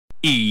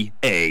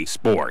EA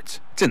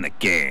Sports. It's in the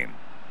game.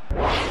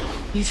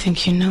 You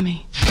think you know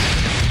me?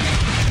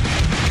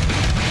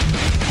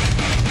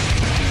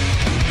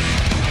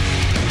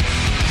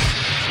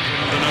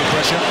 No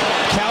pressure.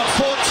 Count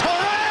for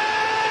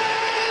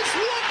Torres!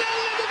 1-0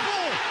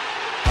 Liverpool!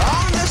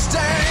 On this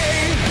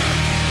day,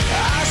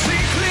 I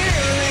see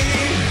clearly.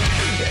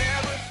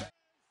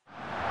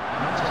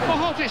 The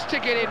hottest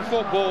ticket in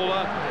football,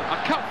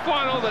 a cup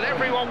final that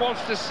everyone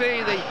wants to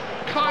see, the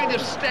kind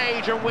of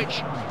stage on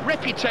which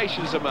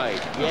reputations are made.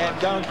 Yeah,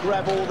 go and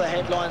grab all the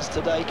headlines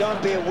today. Go and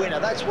be a winner.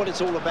 That's what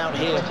it's all about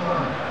here.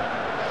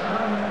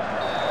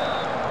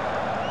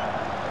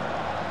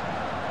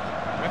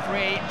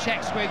 Referee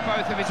checks with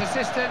both of his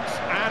assistants,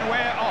 and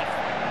we're off.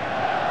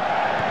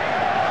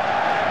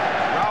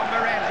 Raul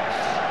Morales.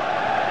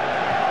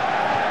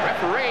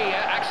 Referee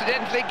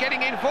accidentally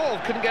getting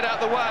involved, couldn't get out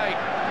of the way.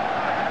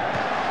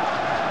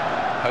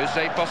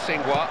 Jose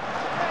Bosingwa.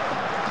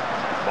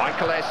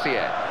 Michael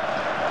Essien.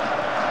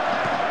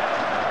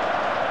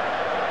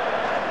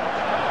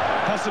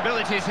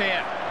 Possibilities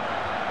here.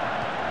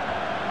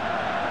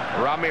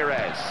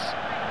 Ramirez.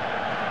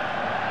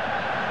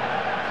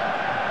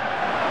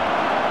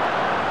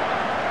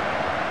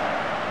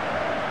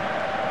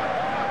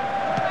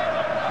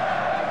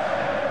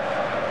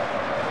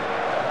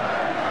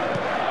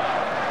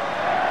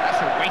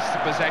 That's a waste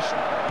of possession.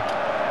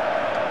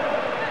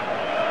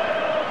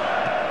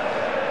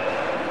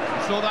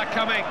 Saw that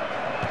coming.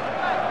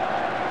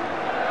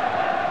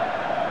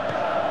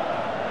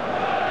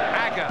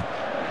 Agger.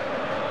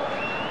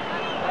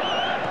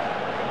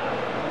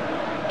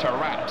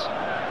 Tarat.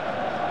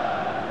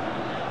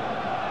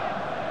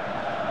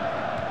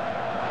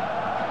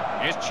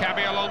 Here's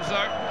Xabi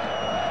Alonso.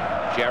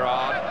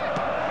 Gerrard.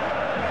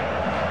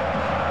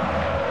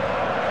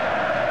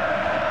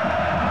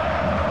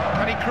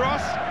 Can he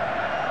cross?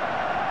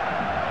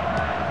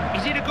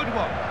 Is it a good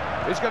one?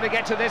 Who's going to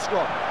get to this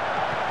one?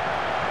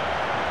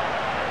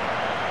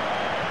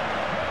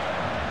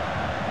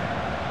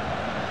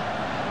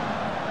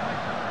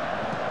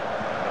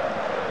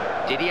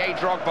 Didier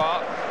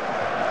Drogba.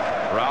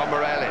 Raul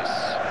Morales.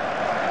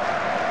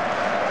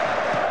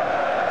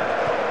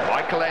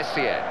 Michael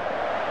Essien.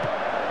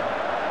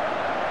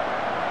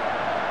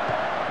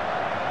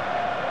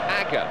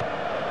 Agger.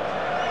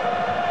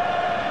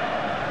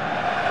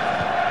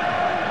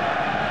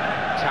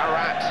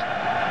 Tarat.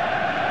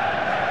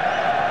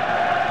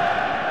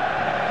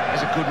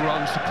 There's a good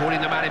run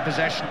supporting the man in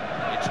possession.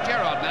 It's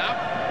Gerrard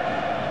now.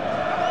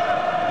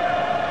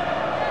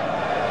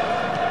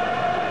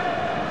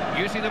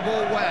 Using the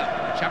ball well.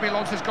 Xabi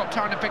Alonso's got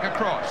time to pick a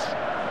cross.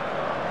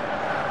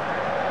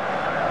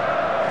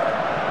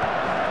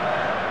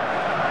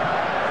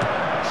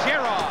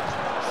 Gerrard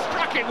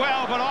struck it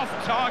well, but off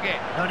target.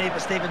 No need for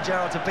Steven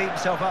Gerrard to beat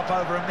himself up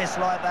over a miss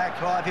like that,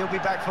 Clive. He'll be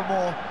back for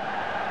more.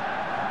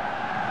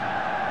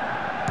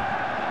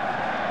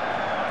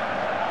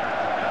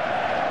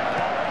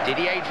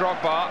 Didier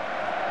Drogba.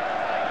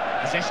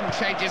 Possession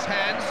changes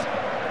hands.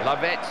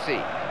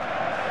 Lavezzi.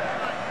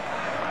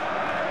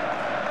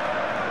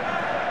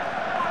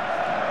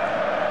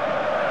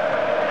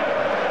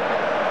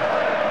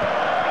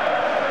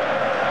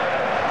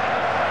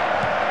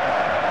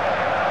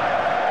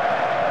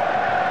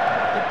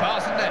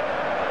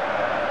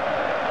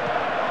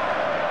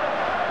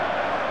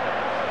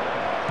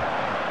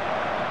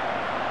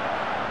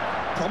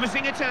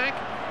 Promising attack.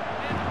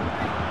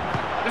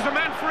 There's a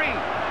man free.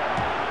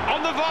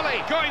 On the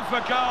volley, going for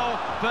goal,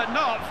 but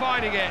not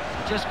finding it.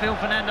 Just feel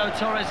Fernando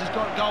Torres has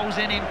got goals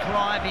in him,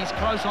 Clive. He's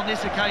close on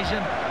this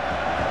occasion.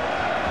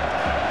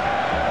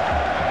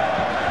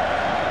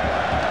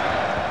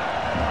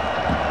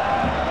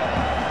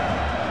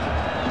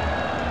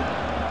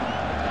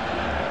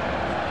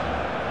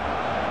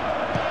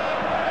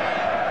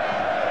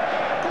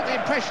 Got the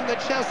impression that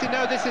Chelsea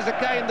know this is a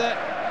game that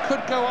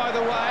could go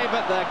either way,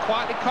 but they're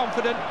quietly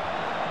confident.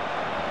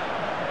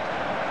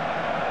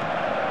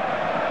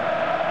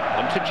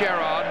 On to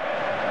Gerrard.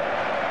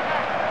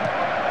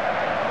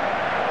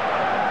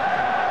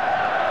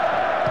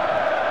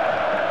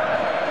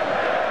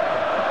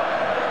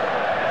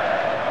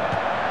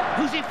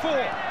 Who's it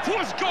for?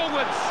 Forced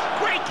goalwards.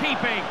 Great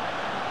keeping.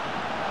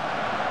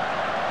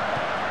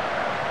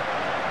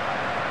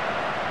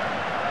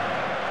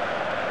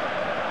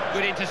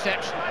 Good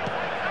interception.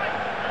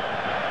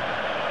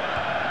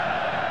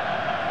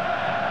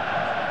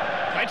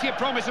 Plenty of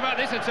promise about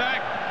this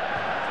attack.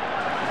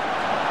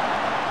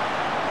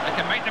 They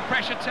can make the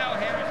pressure tell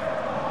here.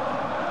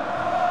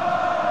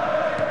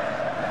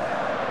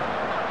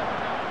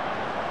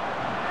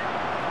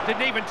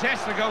 Didn't even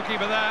test the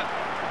goalkeeper there.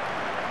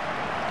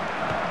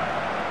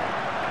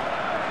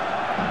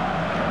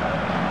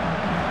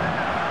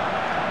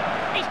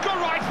 He's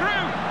gone right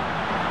through.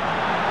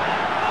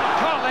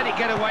 Can't let it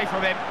get away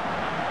from him.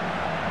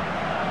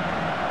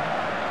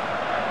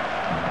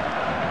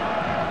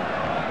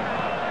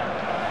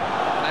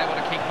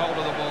 Hold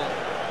of the ball.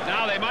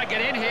 Now they might get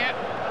in here.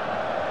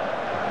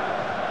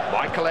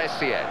 Michael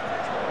Essien.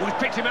 Oh, he's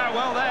picked him out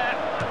well there.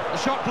 The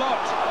shot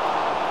blocked.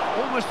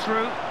 Almost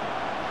through.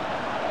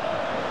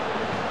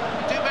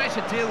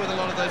 to deal with a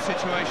lot of those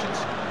situations.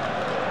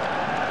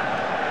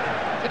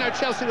 You know,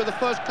 Chelsea were the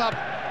first club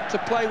to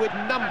play with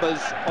numbers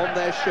on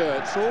their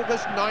shirts.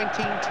 August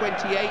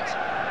 1928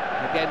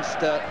 against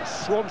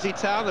Swansea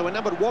Town. They were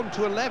numbered 1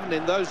 to 11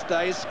 in those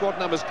days. Squad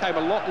numbers came a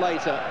lot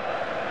later.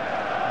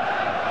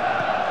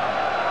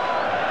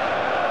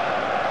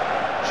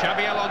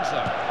 Xabi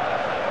Alonso.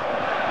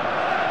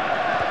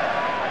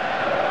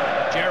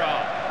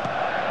 Gerrard.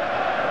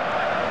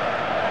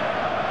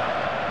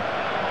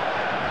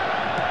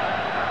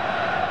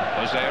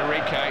 Jose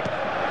Enrique.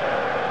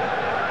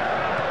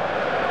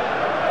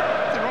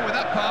 Nothing wrong with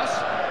that pass.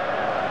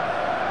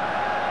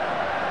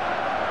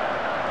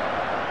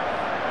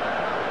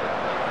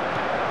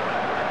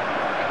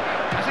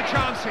 There's a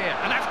chance here,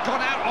 and that's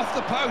gone out off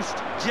the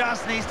post.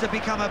 Just needs to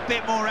become a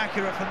bit more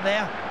accurate from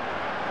there.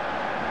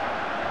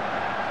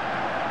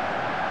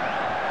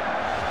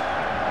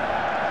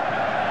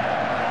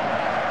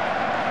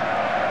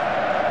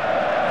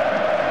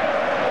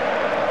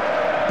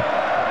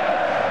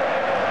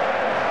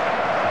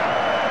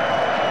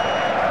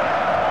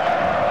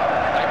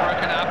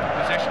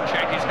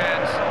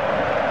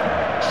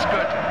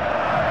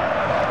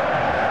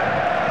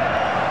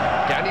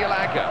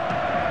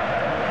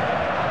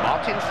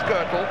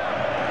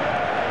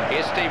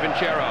 Here's Steven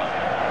Gerrard.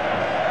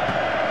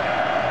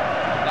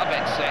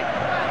 Lavezzi.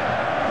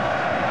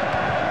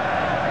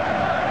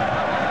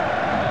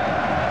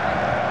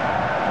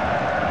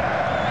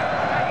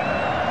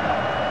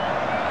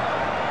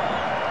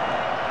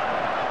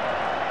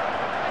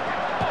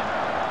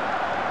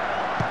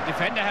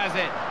 Defender has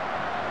it.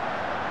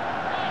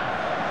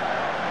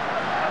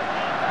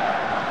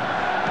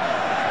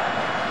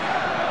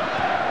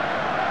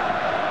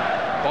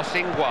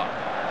 Bosingwa.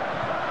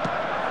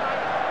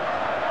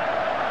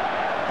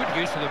 Good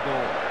use of the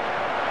ball.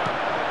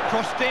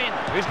 Crossed in.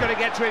 Who's going to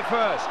get to it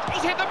first?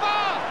 He's hit the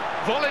bar!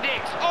 Volleyed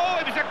it. Oh,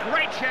 it was a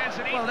great chance.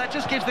 And well, that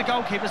just gives the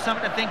goalkeeper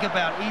something to think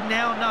about. He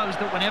now knows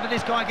that whenever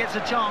this guy gets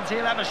a chance,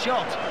 he'll have a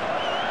shot.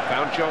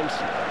 Found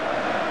Johnson.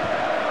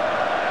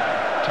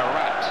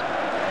 Tarat.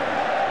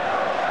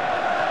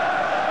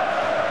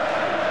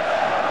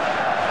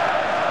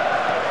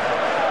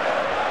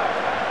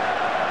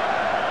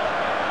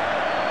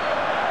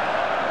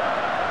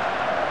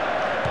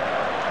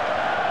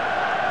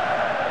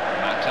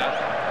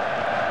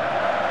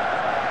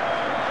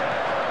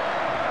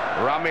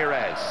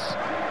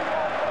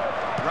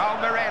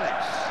 Ramirez.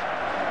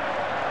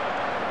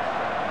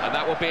 And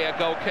that will be a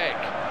goal kick.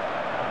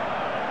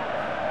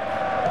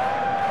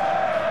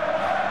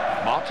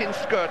 Martin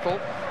Skirtle.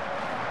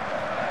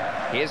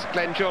 Here's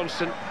Glenn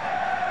Johnson.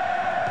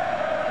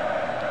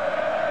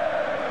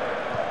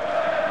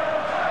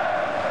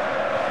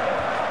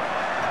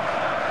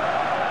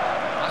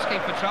 Asking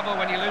for trouble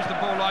when you lose the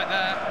ball like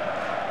that.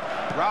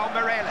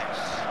 Ramirez.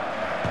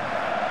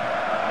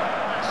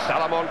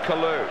 Salomon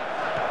Kalou.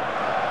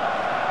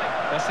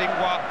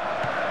 Bosingwa.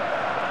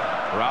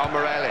 Raul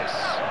Morales.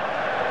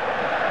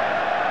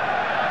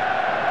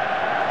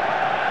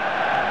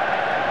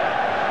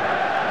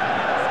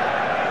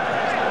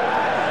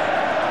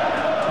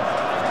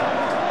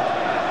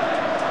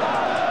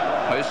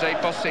 Jose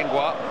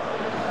Bosingwa.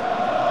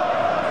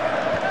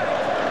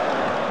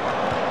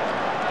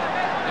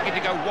 Looking to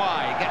go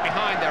wide, get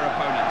behind their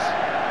opponents.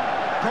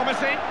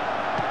 Promising.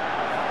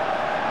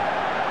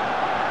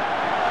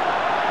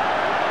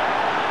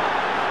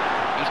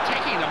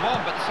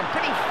 On, but there's some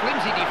pretty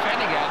flimsy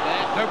defending out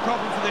there. No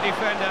problem for the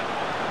defender.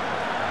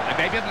 They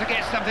may be able to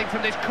get something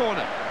from this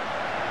corner.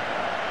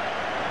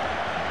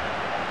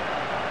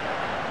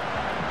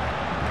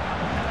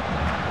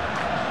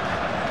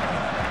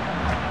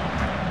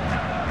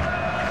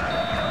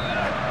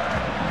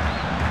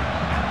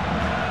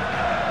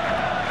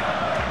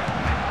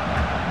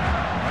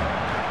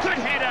 Good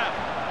header.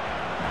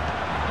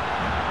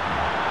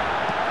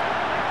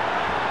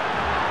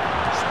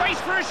 Space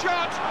for a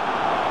shot.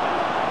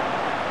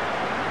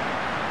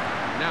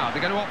 Now,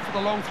 they're going to opt for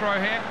the long throw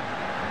here.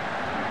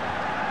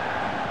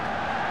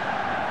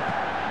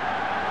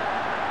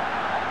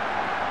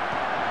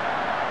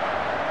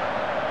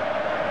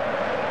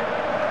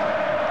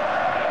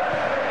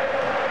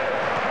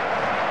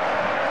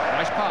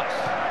 Nice pass.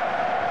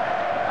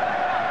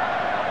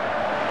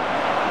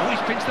 Oh, he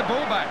spins the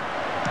ball back.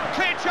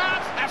 Clear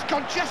chance, that's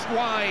gone just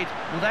wide.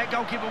 Will that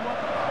goalkeeper want?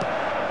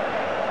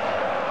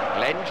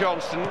 Glenn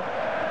Johnson.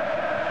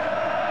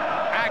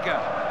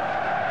 Agger.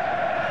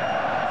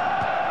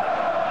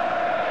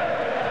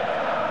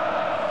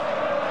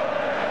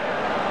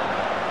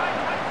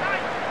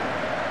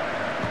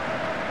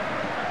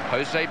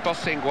 Jose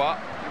Bosingwa.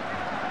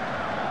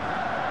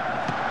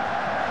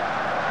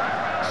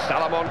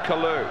 Salomon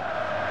Kalou.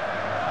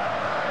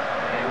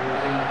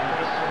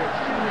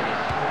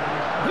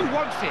 Who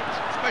wants it?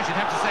 I suppose you'd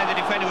have to say the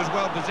defender was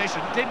well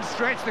positioned. Didn't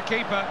stretch the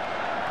keeper.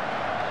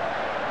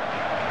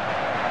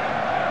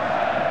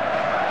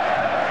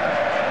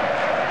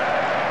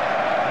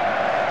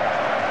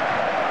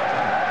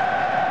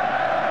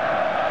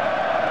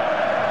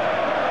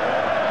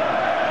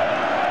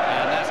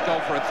 And that's goal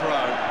for a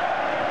throw.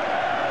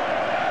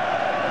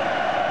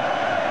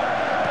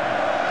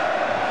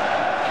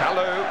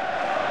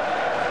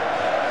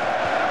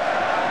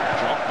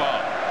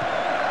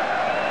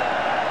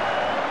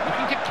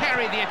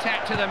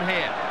 attack to them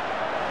here.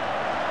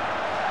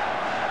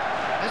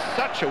 That's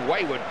such a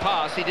wayward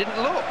pass, he didn't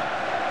look.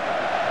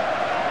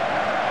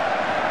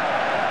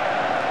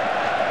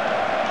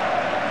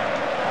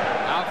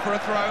 Out for a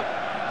throw.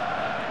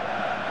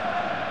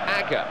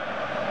 Agger.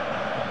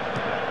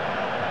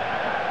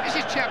 This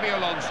is Xabi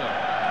Alonso.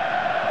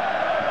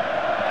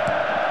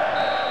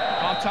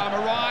 Half-time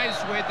arrives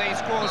with the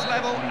scores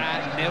level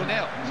at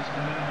 0-0.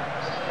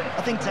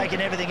 I think taking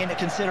everything into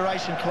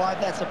consideration, Clive,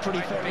 that's a pretty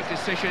fair... Big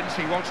decisions,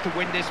 he wants to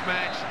win this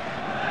match.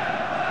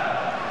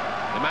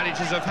 The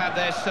managers have had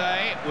their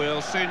say.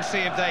 We'll soon see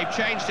if they've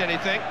changed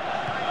anything.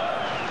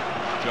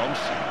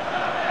 Johnson.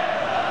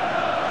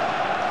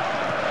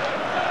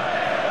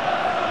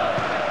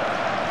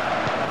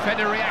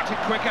 Defender reacted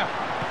quicker.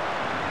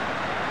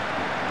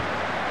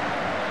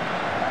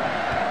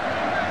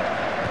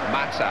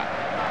 Mata.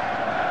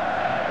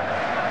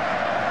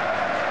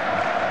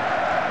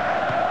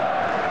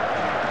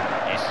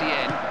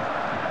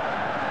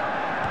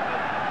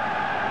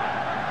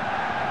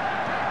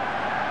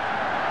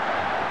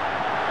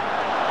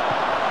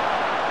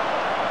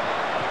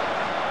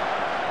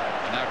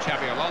 Now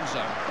Xabi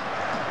Alonso.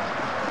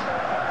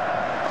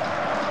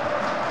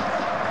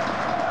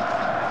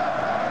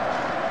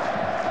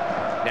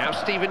 Now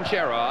Steven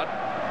Gerrard.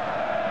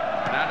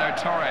 Fernando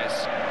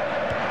Torres.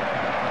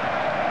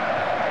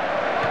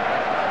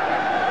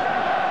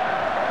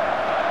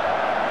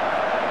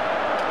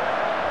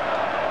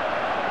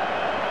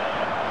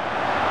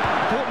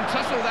 Important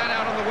tussle that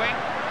out on the wing.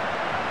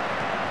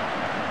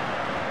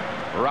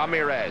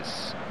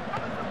 Ramirez.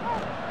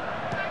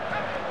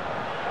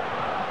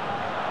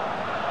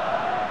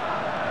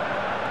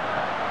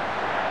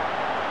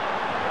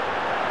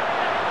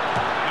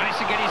 Managed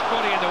to get his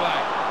body in the way.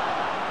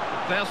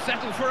 They'll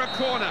settle for a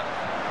corner.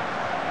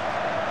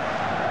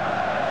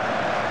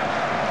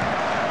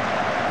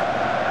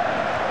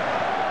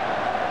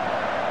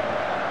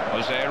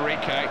 Jose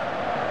Enrique.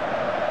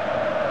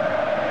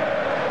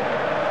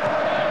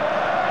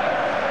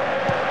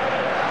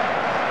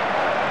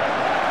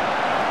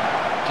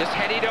 Just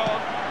headed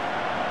on.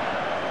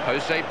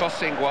 Jose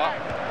Bosingwa.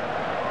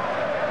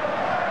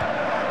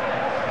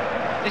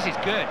 This is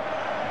good.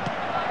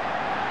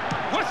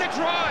 What's a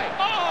try?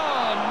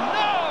 Oh,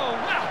 no!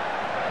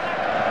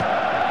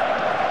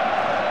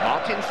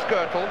 Martin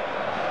Skirtle.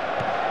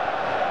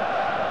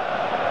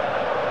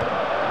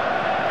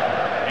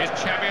 Here's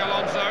Xabi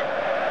Alonso.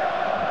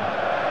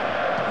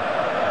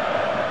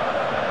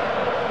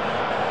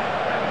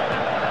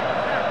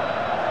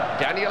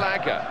 Daniel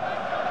Agger.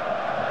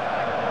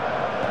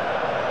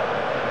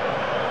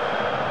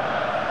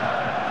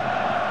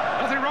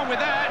 Nothing wrong with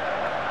that.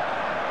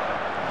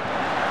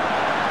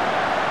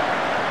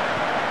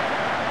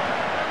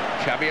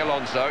 Xabi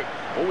Alonso.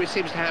 Always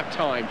seems to have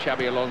time,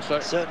 Xabi Alonso.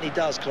 Certainly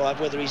does, Clive,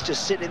 whether he's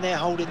just sitting there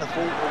holding the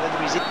fort or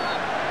whether he's...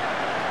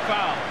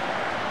 Foul.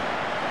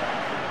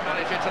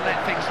 Manager to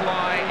let things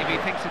lie if he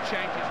thinks a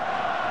change is...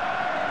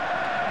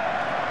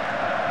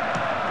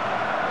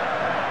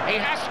 He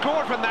has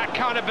scored from that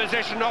kind of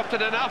position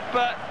often enough,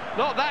 but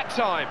not that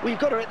time. Well, you've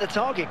got to hit the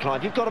target,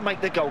 Clive. You've got to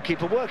make the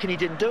goalkeeper work, and he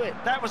didn't do it.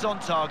 That was on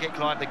target,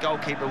 Clive. The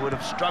goalkeeper would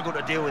have struggled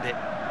to deal with it.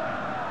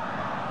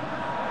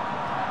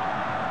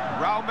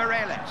 Raul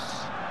Meireles.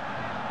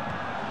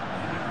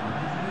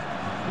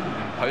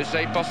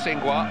 Jose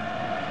Bosingwa.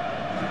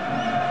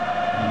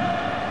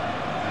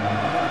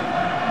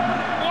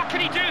 What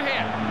can he do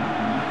here?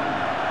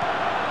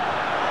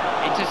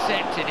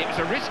 Intercepted. It was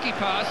a risky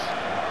pass.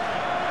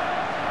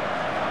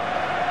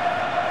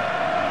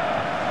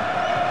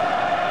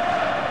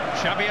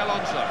 Xabi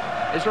Alonso.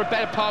 Is there a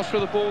better pass for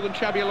the ball than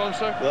Xabi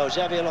Alonso? Well,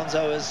 Xabi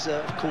Alonso is,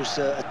 of course,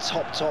 a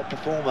top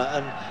performer,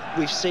 and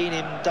we've seen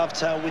him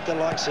dovetail with the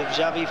likes of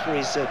Xavi for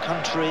his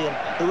country, and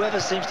whoever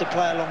seems to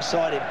play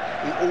alongside him,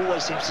 he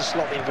always seems to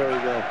slot in very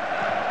well.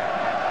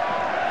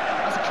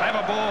 That's a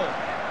clever ball.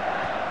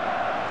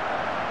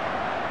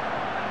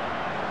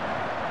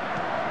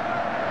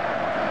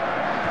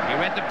 He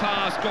read the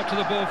pass, got to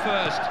the ball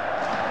first.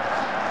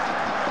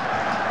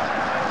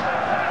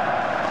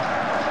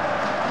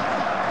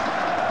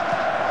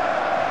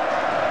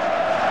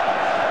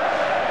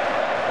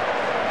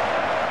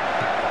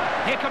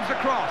 Here comes the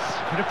cross.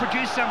 Could have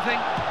produced something.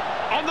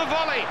 On the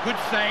volley. Good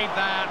save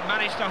that.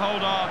 Managed to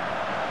hold on.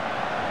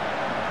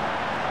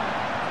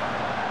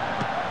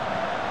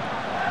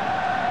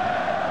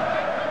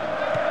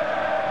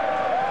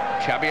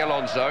 Xabi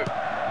Alonso.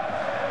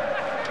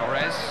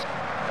 Torres.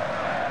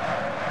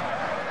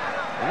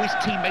 All his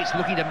teammates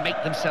looking to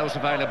make themselves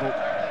available.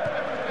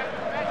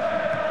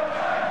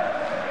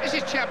 This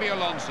is Xabi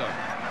Alonso.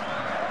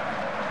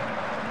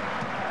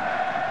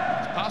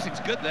 His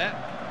passing's good there.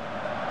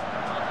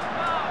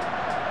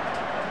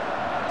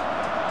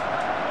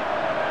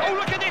 Oh,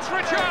 look at this for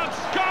a chance!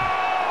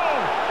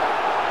 Goal!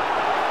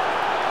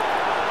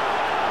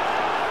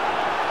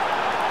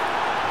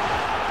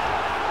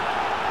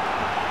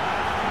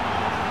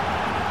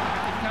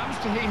 It comes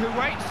to he who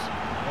waits.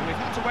 Well, we've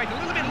had to wait a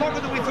little bit longer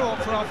than we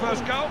thought for our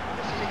first goal.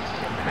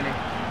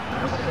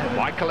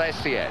 Michael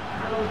Essien.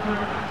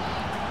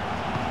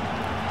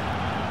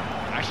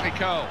 Ashley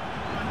Cole.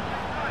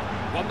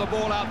 Won the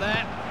ball out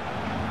there.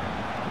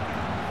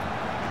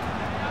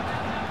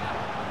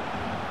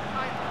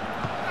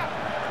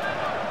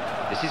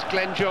 This is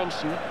Glenn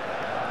Johnson.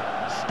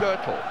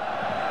 Skirtle.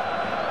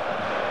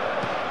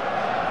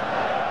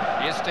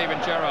 Here's Steven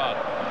Gerrard.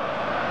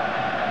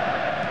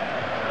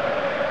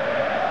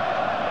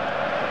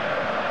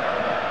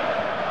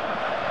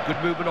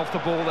 Good movement off the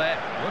ball there.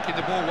 Working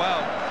the ball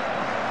well.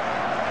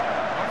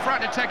 Not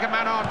frightened to take a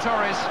man on.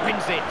 Torres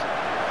wins it.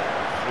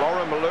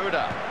 Flora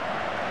Malouda.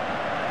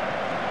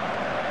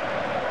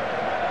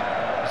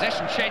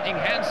 Possession changing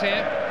hands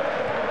here.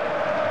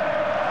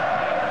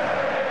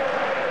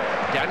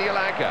 Daniel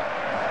Agger.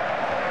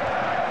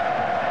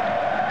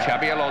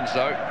 Xabi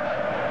Alonso.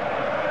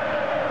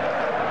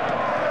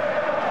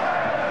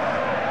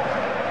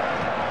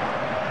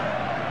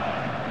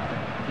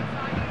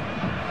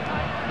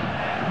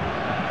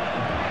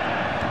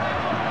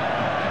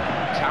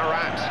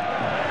 Tarat.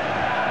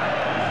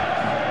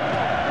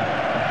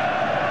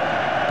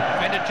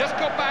 Defender just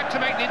got back to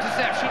make the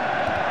interception.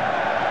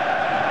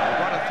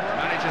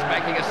 Manager's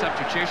making a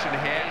substitution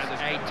here, and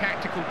there's a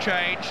tactical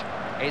change.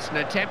 It's an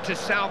attempt to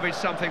salvage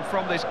something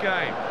from this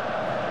game.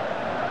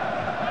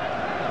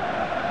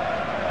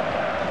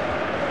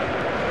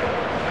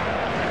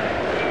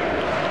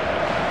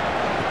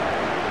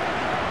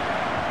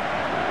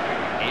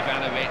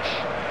 Ivanovic.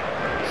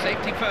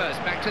 Safety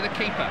first, back to the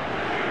keeper.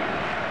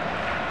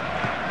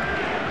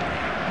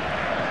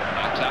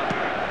 Mata.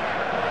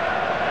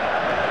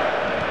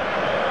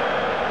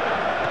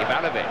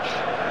 Ivanovic.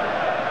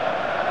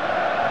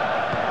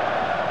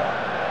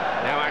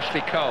 Now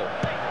Ashley Cole.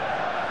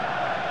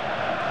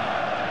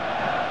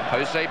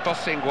 Jose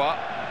Bosingwa.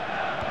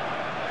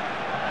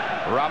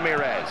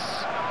 Ramirez.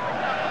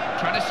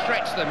 Trying to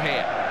stretch them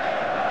here.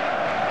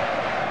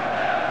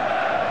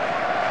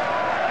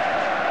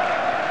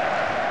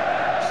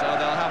 So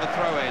they'll have a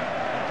throw-in.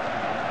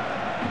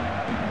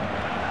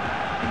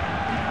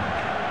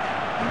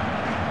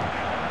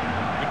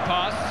 Good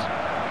pass.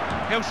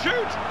 He'll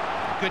shoot.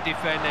 Good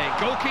defending.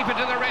 Goalkeeper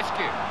to the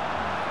rescue.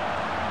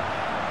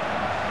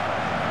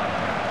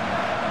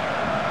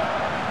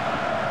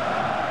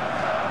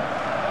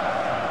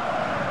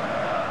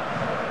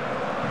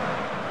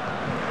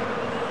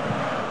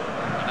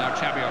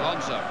 Xabi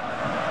Alonso.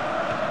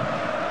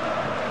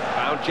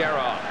 Found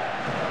Gerrard.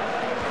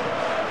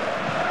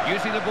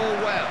 Using the ball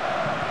well.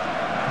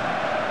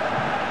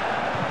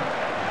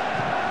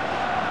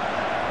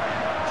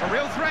 It's a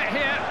real threat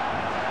here.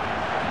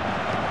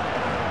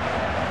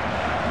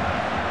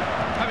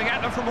 Coming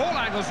at them from all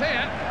angles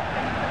here.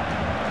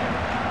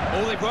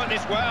 Oh, they've worked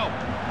this well.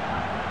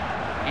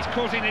 He's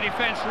causing the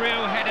defence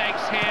real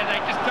headaches here. They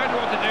just don't know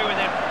what to do with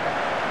him.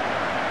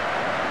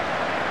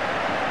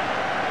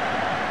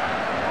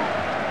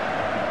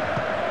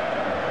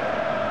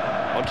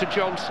 On to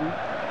Johnson.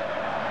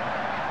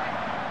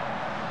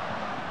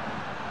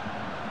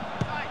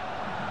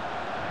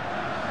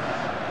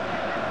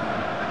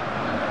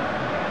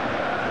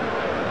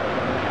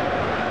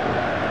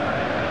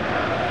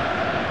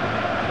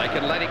 They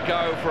can let it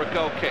go for a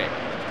goal kick.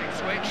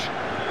 Switch.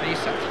 These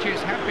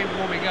substitutes have been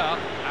warming up,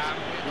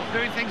 not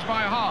doing things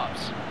by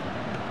halves.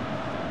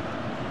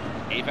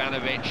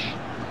 Ivanovic.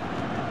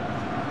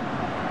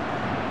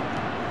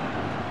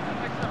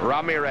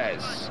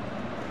 Ramirez.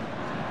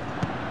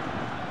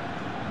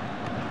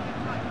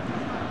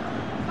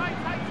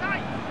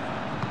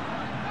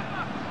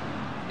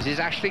 This is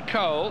Ashley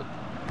Cole.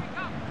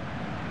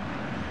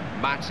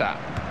 Mata.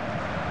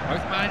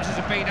 Both managers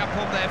have been up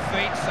on their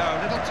feet, so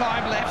little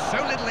time left, so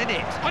little in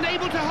it.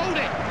 Unable to hold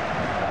it.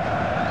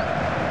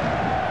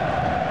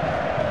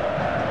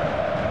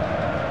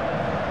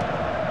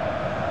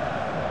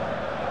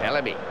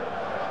 Bellamy.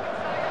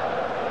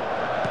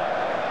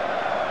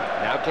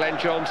 Now Glenn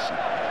Johnson.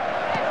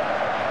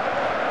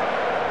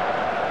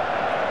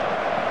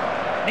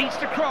 Needs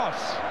to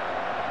cross.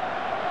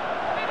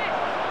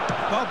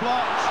 Well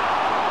blocked.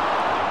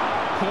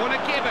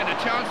 Corner given, a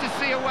chance to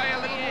see a way at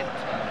the end.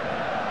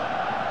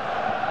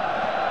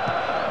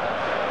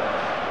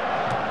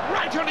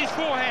 Right on his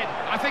forehead.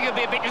 I think he'll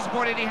be a bit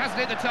disappointed he hasn't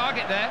hit the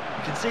target there.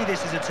 You can see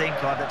this is a team,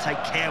 Clive, that take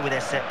care with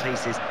their set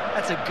pieces.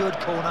 That's a good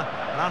corner,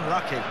 and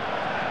unlucky.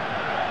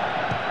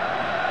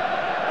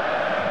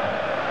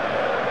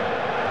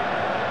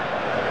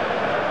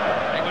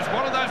 It was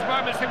one of those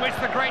moments in which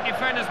the great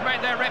defenders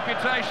made their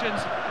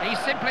reputations. He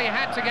simply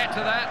had to get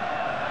to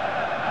that.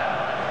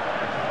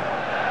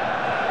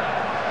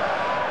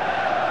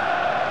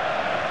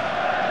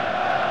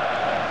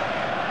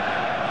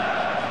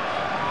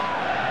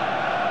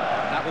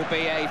 Will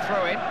be a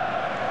throw-in.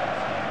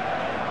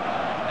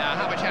 Now,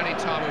 how much added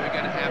time are we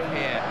going to have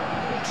here?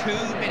 2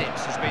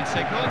 minutes has been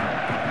signalled.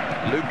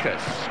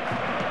 Lucas.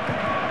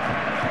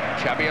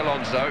 Xabi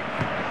Alonso.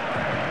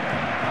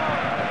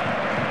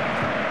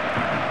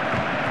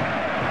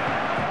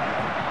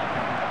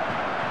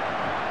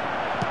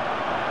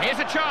 Here's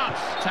a chance.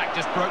 Attack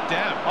just broke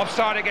down.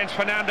 Offside against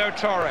Fernando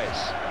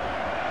Torres.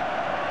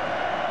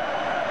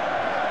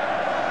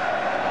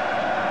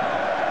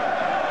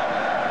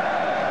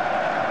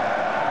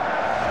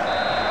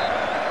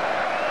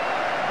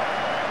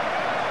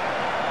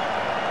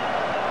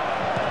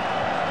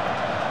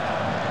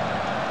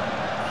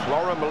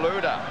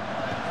 Malouda.